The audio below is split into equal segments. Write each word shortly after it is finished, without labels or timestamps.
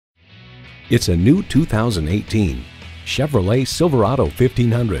It's a new 2018 Chevrolet Silverado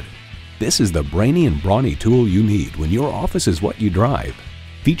 1500. This is the brainy and brawny tool you need when your office is what you drive.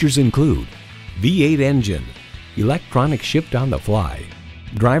 Features include V8 engine, electronic shift on the fly,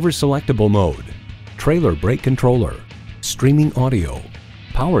 driver selectable mode, trailer brake controller, streaming audio,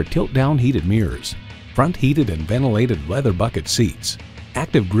 power tilt-down heated mirrors, front heated and ventilated leather bucket seats,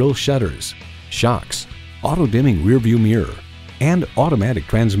 active grille shutters, shocks, auto-dimming rearview mirror, and automatic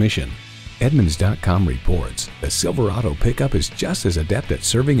transmission. Edmunds.com reports the Silverado pickup is just as adept at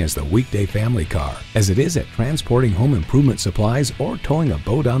serving as the weekday family car as it is at transporting home improvement supplies or towing a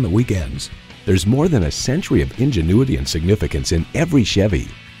boat on the weekends. There's more than a century of ingenuity and significance in every Chevy.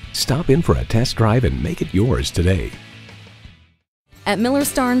 Stop in for a test drive and make it yours today. At Miller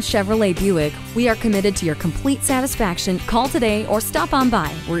Starnes Chevrolet Buick, we are committed to your complete satisfaction. Call today or stop on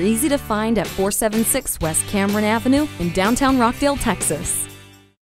by. We're easy to find at 476 West Cameron Avenue in downtown Rockdale, Texas.